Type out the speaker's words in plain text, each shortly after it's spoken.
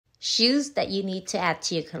shoes that you need to add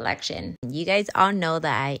to your collection. You guys all know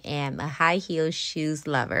that I am a high heel shoes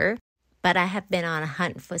lover, but I have been on a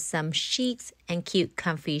hunt for some chics and cute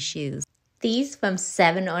comfy shoes. These from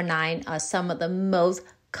 709 are some of the most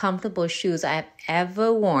comfortable shoes I've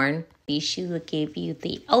ever worn. These shoes will give you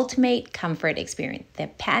the ultimate comfort experience. Their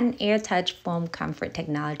patent air touch foam comfort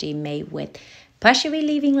technology made with pressure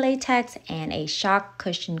relieving latex and a shock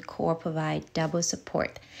cushion core provide double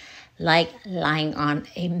support, like lying on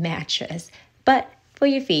a mattress, but for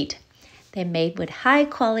your feet. They're made with high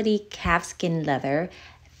quality calfskin leather,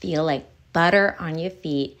 feel like butter on your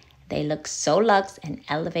feet. They look so luxe and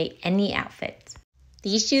elevate any outfit.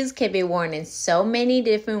 These shoes can be worn in so many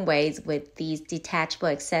different ways with these detachable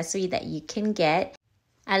accessories that you can get.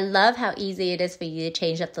 I love how easy it is for you to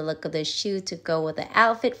change up the look of the shoe to go with the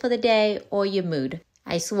outfit for the day or your mood.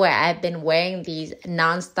 I swear I've been wearing these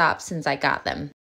non-stop since I got them.